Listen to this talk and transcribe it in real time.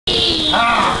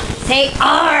Say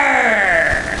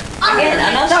R. Again,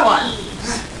 another one.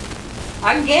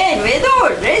 Again,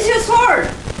 Vedu, raise your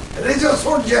sword. Raise your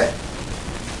sword, Jay.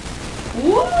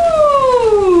 Woo!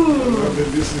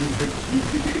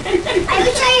 I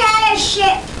wish I had a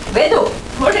ship. Vedu,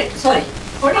 hold it. Sorry,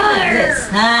 hold it like this.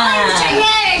 I wish I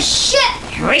had a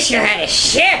ship. I wish you had a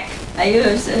ship. Are you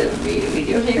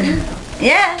videotaping?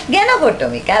 Yeah, gano photo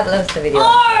mi kabla usta video.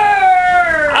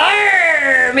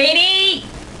 Arr, matey.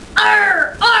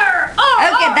 Arr, arr,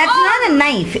 arr. Okay, that's not a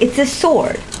knife, it's a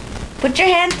sword. Put your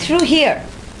hand through here.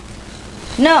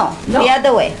 No, No. the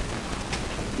other way.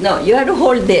 No, you have to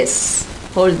hold this.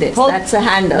 Hold this. Hold- That's a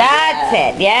handle. That's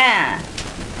it, yeah.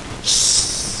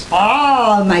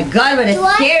 Oh my god, what a Do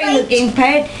I scary fight? looking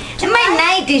pirate. And my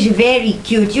knight is very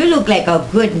cute. You look like a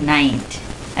good knight.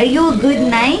 Are you a good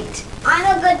knight? I'm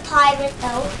a good pirate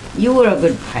though. You were a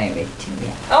good pirate too,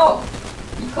 yeah. Oh,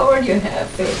 you covered your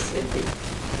face with it.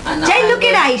 And now Jai, I'm look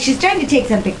at going- Ai. She's trying to take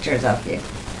some pictures of you.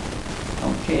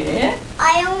 Okay.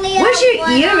 I only Where's have your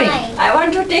one earring? eye. I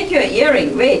want to take your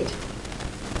earring. Wait.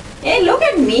 Hey, look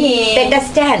at me. Take a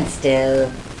stand still.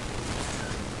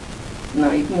 No,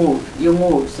 it moved. You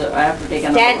moved, so I have to take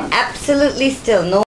another one. Stand absolutely still. No